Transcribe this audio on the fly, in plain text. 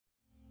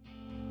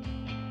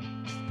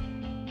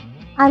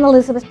I'm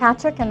Elizabeth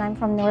Patric, and I'm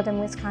from northern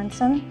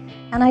Wisconsin.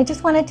 And I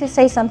just wanted to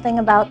say something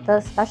about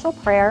the special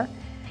prayer.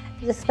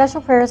 The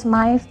special prayer is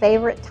my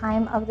favorite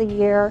time of the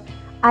year.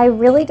 I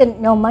really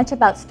didn't know much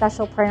about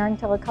special prayer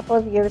until a couple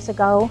of years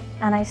ago,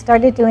 and I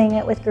started doing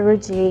it with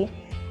Guruji,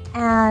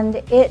 and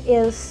it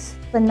is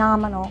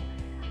phenomenal.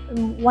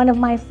 One of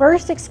my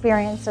first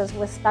experiences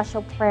with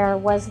special prayer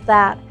was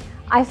that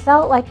I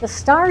felt like the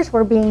stars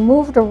were being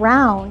moved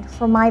around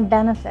for my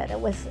benefit. It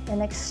was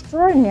an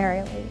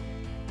extraordinarily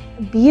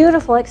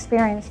beautiful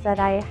experience that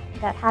I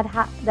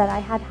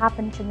had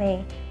happened to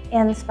me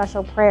in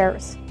special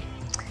prayers.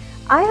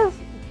 I have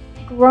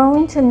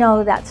grown to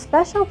know that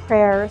special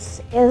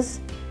prayers is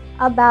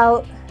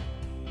about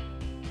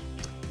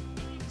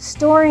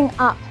storing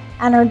up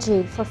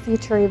energy for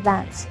future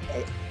events.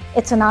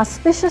 It's an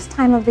auspicious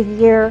time of the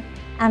year,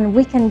 and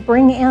we can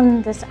bring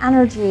in this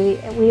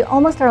energy. We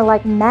almost are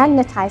like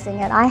magnetizing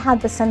it. I had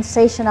the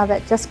sensation of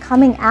it just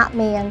coming at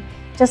me and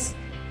just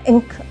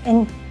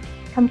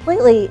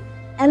completely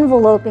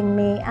enveloping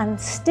me and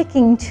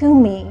sticking to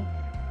me.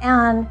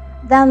 And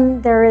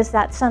then there is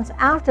that sense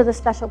after the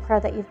special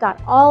prayer that you've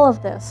got all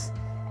of this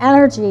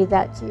energy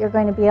that you're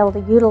going to be able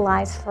to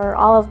utilize for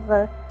all of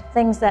the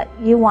things that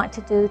you want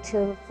to do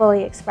to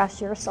fully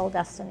express your soul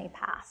destiny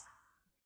path.